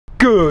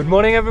Good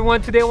morning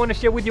everyone, today I want to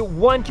share with you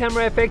one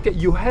camera effect that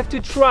you have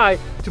to try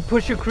to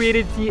push your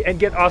creativity and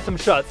get awesome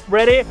shots.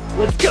 Ready?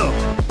 Let's go!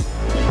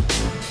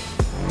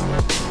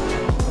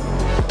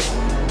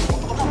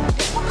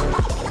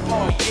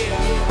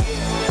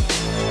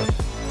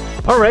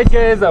 Alright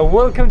guys,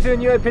 welcome to a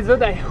new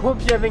episode. I hope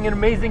you're having an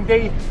amazing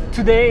day.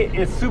 Today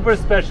is super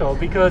special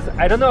because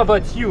I don't know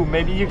about you,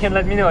 maybe you can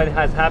let me know it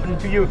has happened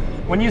to you.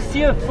 When you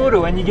see a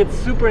photo and you get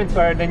super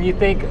inspired and you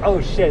think,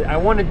 oh shit, I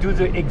want to do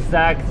the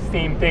exact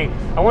same thing.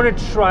 I want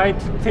to try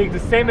to take the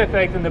same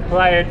effect and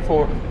apply it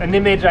for an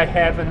image I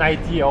have, an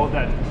idea, all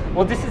that.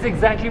 Well, this is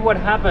exactly what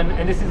happened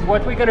and this is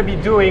what we're going to be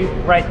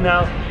doing right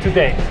now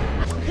today.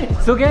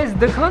 So guys,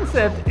 the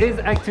concept is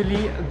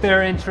actually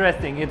very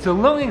interesting. It's a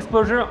long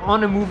exposure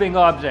on a moving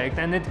object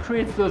and it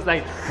creates those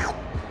like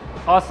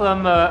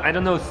awesome, I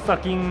don't know,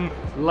 sucking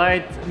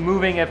light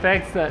moving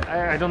effects.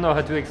 I don't know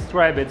how to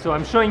describe it. So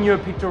I'm showing you a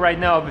picture right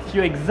now of a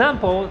few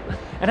examples.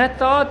 And I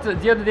thought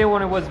the other day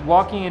when I was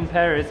walking in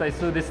Paris, I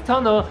saw this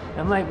tunnel.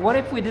 I'm like, what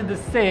if we did the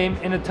same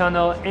in a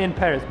tunnel in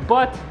Paris?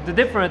 But the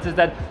difference is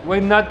that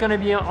we're not gonna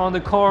be on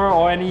the car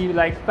or any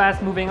like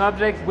fast moving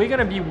object. We're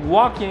gonna be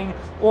walking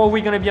or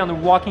we're gonna be on a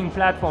walking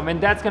platform. And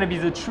that's gonna be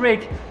the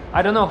trick.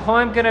 I don't know how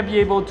I'm gonna be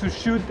able to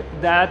shoot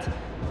that,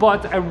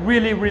 but I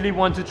really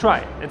want to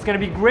try. It's gonna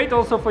be great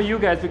also for you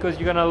guys because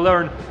you're gonna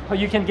learn how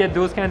you can get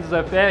those kinds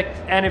of effects,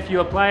 and if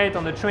you apply it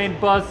on the train,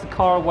 bus,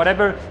 car,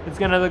 whatever, it's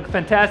gonna look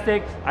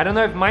fantastic. I don't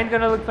know if mine's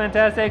gonna look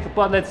fantastic,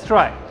 but let's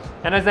try.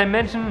 And as I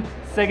mentioned,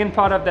 second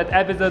part of that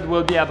episode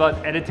will be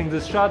about editing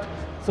this shot.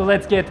 So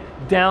let's get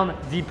down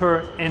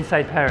deeper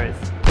inside Paris.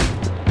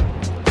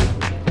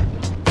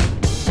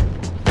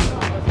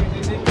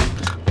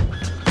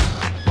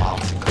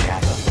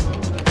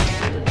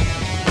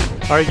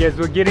 Alright guys,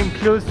 we're getting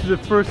close to the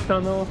first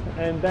tunnel,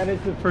 and that is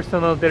the first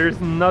tunnel. There's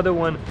another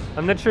one.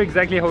 I'm not sure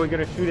exactly how we're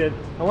gonna shoot it.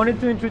 I wanted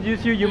to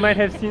introduce you. You might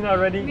have seen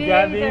already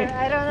Gabby.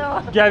 I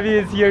don't know. Gabby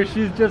is here.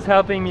 She's just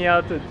helping me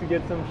out to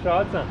get some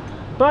shots.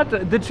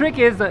 But the trick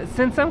is,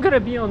 since I'm gonna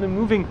be on a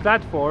moving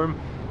platform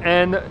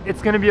and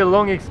it's gonna be a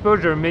long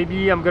exposure,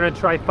 maybe I'm gonna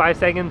try 5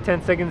 seconds,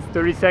 10 seconds,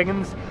 30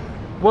 seconds.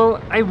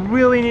 Well, I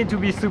really need to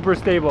be super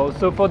stable.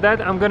 So for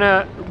that, I'm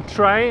gonna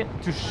try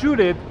to shoot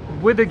it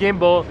with the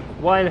gimbal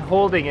while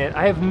holding it.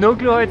 I have no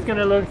clue how it's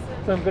gonna look,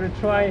 so I'm gonna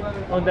try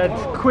on that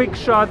quick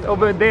shot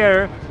over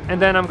there,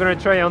 and then I'm gonna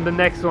try on the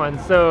next one.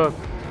 So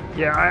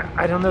yeah,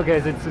 I don't know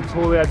guys, it's a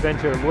total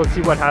adventure. We'll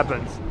see what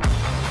happens.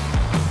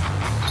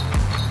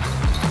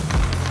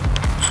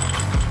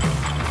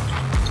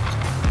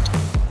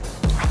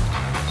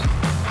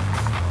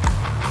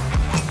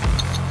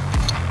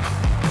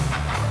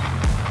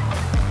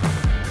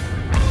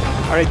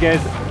 Alright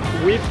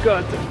guys, we've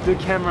got the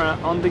camera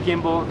on the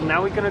gimbal.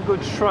 Now we're gonna go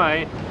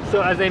try.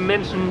 So as I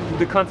mentioned,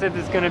 the concept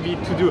is gonna be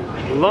to do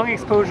long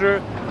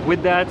exposure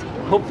with that.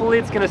 Hopefully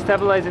it's gonna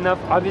stabilize enough.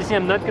 Obviously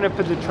I'm not gonna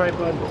put the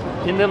tripod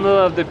in the middle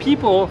of the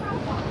people.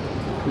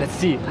 Let's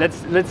see,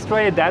 let's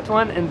try that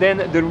one, and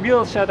then the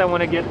real shot I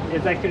wanna get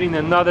is actually in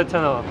another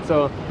tunnel.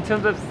 So in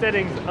terms of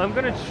settings, I'm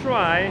gonna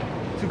try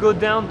to go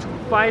down to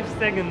 5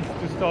 seconds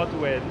to start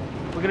with.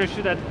 We're gonna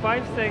shoot at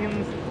 5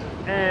 seconds,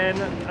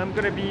 and I'm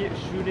gonna be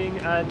shooting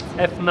at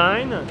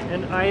f9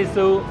 and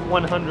ISO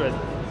 100.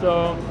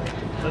 So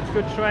let's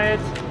go try it.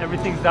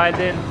 Everything's dialed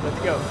in.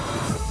 Let's go.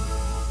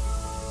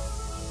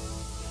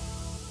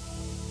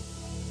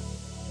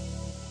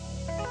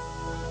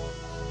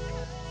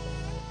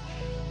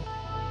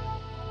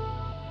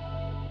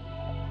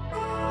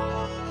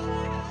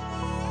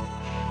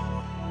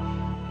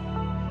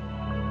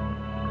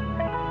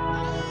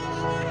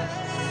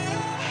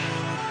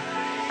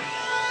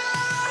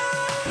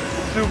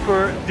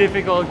 Super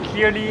difficult.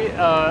 Clearly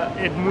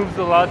it moves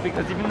a lot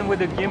because even with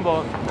the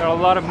gimbal there are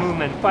a lot of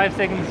movement. 5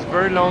 seconds is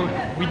very long.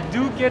 We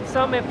do get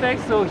some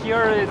effects, so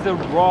here is a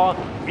raw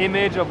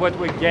image of what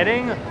we're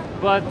getting,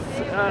 but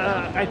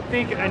I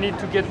think I need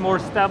to get more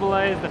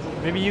stabilized.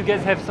 Maybe you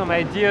guys have some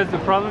ideas. The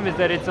problem is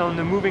that it's on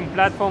the moving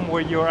platform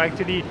where you're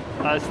actually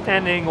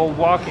standing or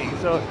walking,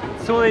 so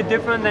it's totally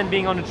different than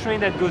being on a train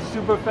that goes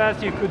super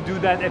fast. You could do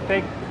that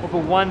effect over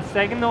 1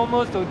 second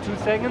almost, or 2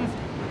 seconds.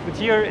 But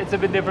here it's a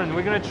bit different.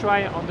 We're gonna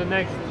try on the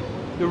next,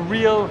 the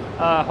real,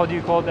 how do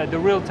you call that? The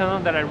real tunnel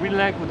that I really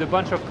like with a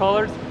bunch of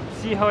colors.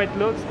 See how it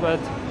looks, but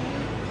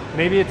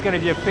maybe it's gonna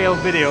be a failed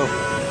video.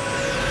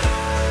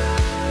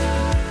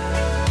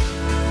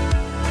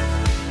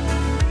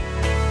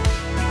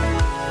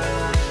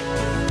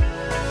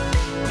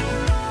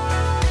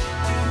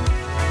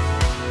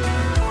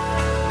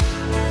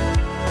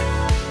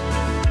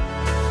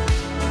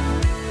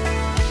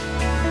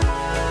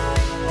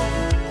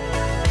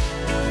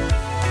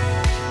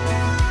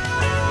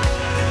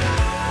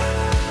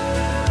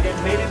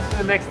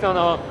 Next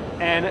tunnel,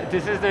 and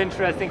this is the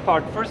interesting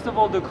part. First of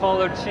all, the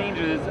color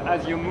changes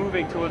as you're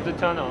moving towards the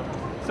tunnel.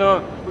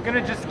 So we're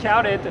gonna just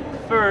count it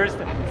first,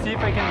 see if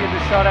I can get the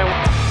shot I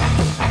want.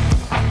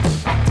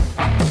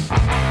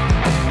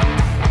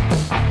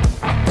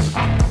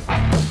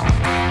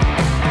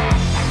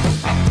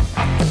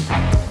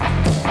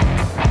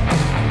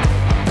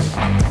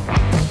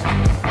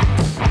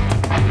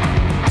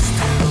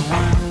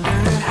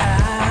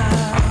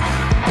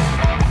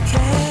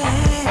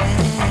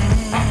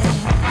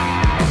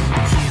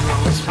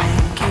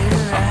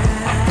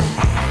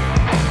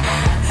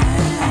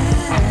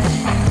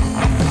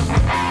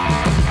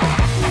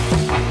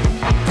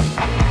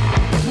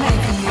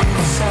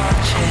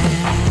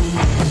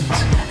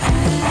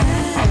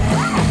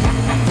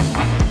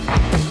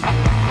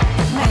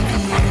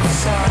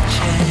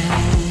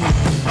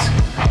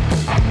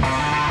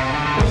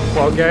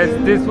 Well guys,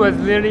 this was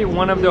literally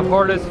one of the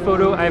hardest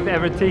photos I've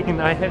ever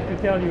taken. I have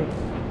to tell you,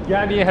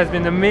 Gabby has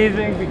been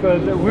amazing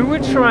because we were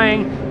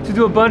trying to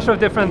do a bunch of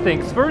different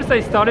things. First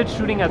I started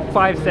shooting at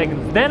 5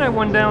 seconds, then I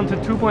went down to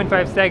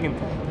 2.5 seconds,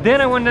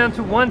 then I went down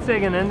to 1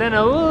 second, and then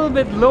a little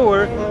bit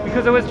lower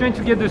because I was trying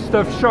to get the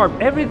stuff sharp.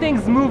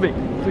 Everything's moving,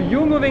 so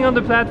you're moving on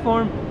the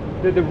platform,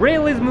 the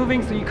rail is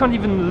moving, so you can't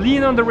even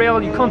lean on the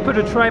rail, you can't put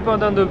a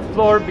tripod on the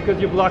floor because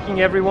you're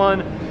blocking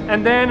everyone.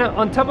 And then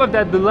on top of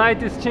that, the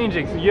light is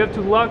changing, so you have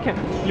to lock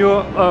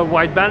your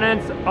white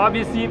balance,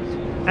 obviously.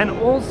 And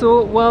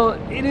also, well,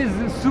 it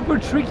is super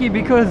tricky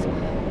because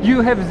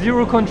you have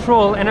zero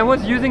control, and I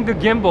was using the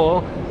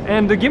gimbal,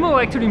 and the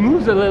gimbal actually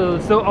moves a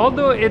little, so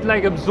although it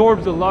like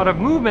absorbs a lot of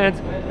movement,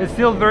 it's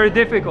still very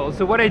difficult.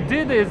 So what I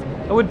did is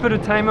I would put a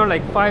timer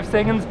like 5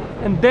 seconds,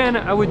 and then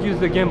I would use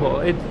the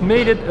gimbal. It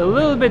made it a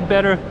little bit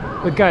better,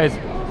 but guys,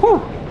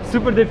 whew,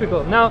 super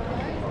difficult. Now,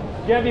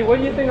 Gabby, what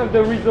do you think of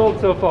the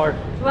result so far?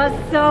 It was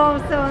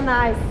so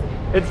nice.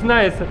 It's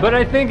nice, but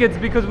I think it's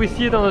because we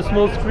see it on a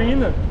small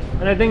screen,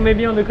 and I think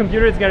maybe on the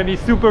computer it's gonna be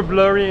super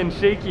blurry and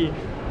shaky.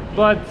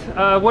 But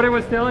what I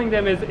was telling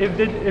them is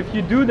if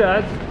you do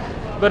that,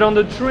 but on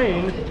the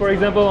train, for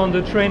example, on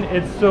the train,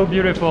 it's so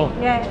beautiful.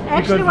 Yeah,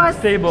 actually was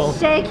stable.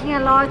 Shaking a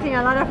lot, and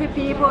a lot of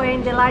people,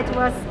 and the light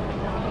was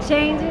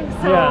changing,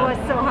 so yeah. It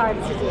was so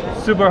hard to do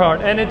that. Super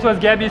hard, and it was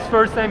Gabby's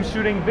first time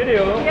shooting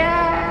video.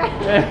 Yeah,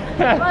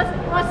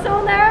 was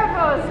so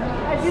nervous.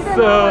 I didn't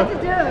know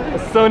what to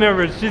do. So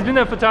nervous. She's been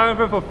a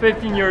photographer for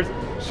 15 years,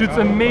 shoots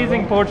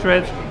amazing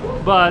portraits,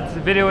 but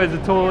video is a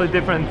totally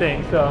different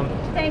thing. So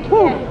thank you.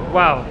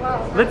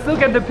 Wow. Let's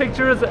look at the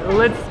pictures.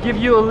 Let's give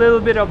you a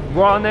little bit of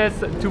rawness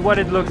to what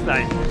it looks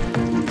like.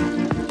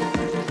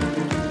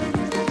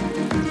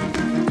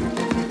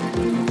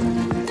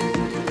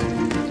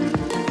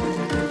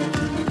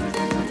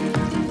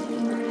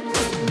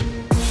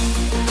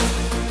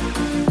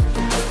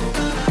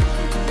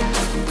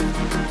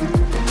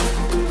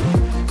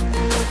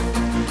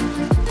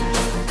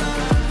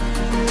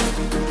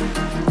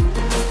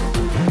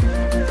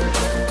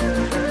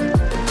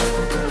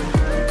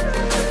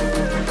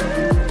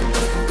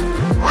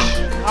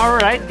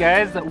 Alright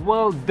guys,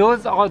 well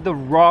those are the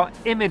raw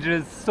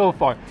images so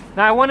far.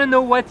 Now I want to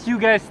know what you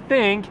guys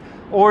think,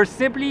 or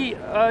simply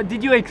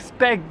did you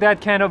expect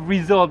that kind of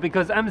result,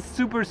 because I'm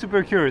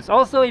super curious.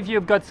 Also, if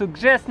you've got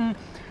suggestions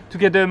to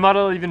get the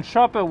model even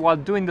sharper while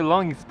doing the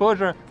long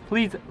exposure,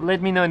 please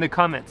let me know in the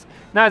comments.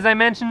 Now as I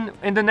mentioned,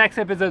 in the next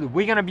episode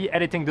we're gonna be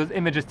editing those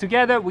images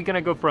together. We're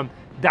gonna go from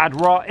that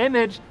raw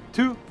image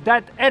to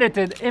that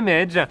edited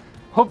image.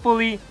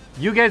 Hopefully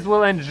you guys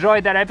will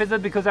enjoy that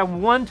episode, because I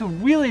want to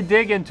really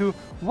dig into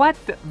what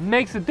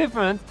makes a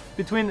difference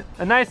between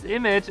a nice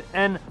image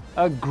and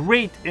a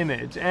great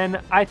image.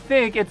 And I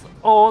think it's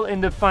all in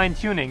the fine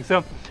tuning.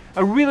 So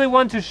I really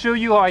want to show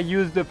you how I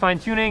use the fine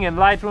tuning and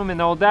Lightroom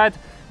and all that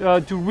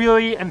to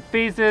really, and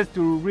faces,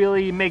 to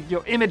really make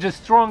your images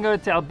stronger,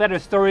 tell better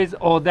stories,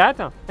 all that.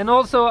 And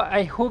also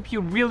I hope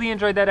you really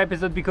enjoyed that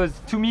episode, because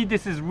to me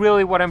this is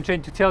really what I'm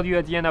trying to tell you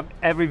at the end of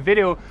every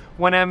video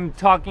when I'm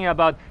talking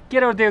about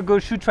get out there, go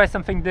shoot, try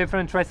something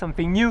different, try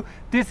something new.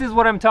 This is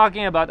what I'm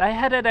talking about. I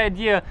had that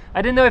idea,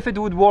 I didn't know if it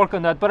would work or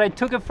not, but I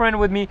took a friend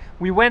with me,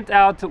 we went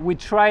out, we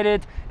tried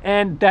it,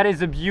 and that is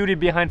the beauty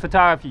behind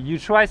photography. You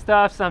try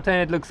stuff,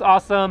 sometimes it looks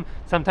awesome,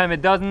 sometimes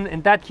it doesn't.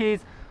 In that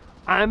case,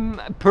 I'm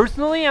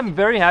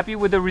very happy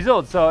with the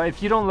results. So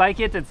if you don't like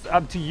it, it's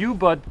up to you,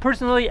 but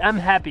personally I'm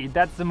happy.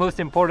 That's the most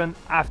important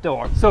after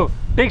all. So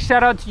big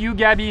shout out to you,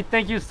 Gabby.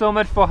 Thank you so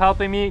much for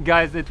helping me.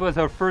 Guys, it was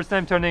her first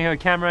time turning her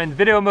camera in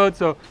video mode,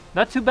 so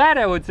not too bad,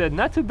 I would say,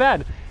 not too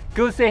bad.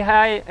 Go say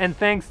hi and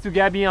thanks to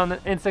Gabby on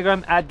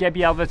Instagram at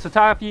Gabby Alves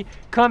Photography.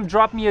 Come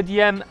drop me a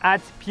DM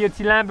at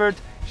PRT Lambert.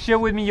 Share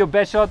with me your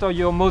best shot or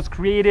your most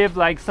creative,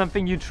 like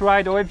something you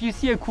tried, or if you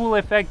see a cool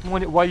effect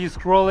while you're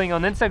scrolling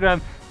on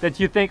Instagram that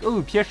you think,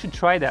 oh, Pierre should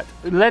try that.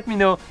 Let me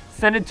know,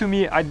 send it to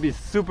me. I'd be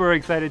super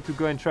excited to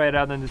go and try it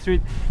out on the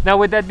street. Now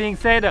with that being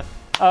said,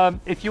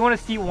 if you want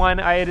to see when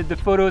I edit the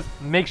photos,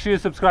 make sure you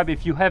subscribe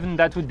if you haven't.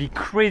 That would be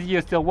crazy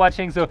you're still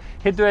watching. So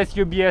hit the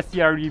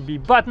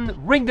SUBSTRUB button,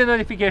 ring the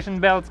notification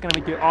bell. It's gonna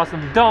make you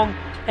awesome dong.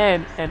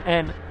 And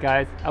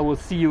guys, I will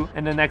see you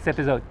in the next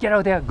episode. Get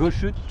out there, go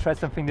shoot, try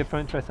something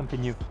different, try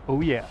something new.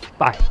 Oh yeah,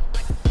 bye.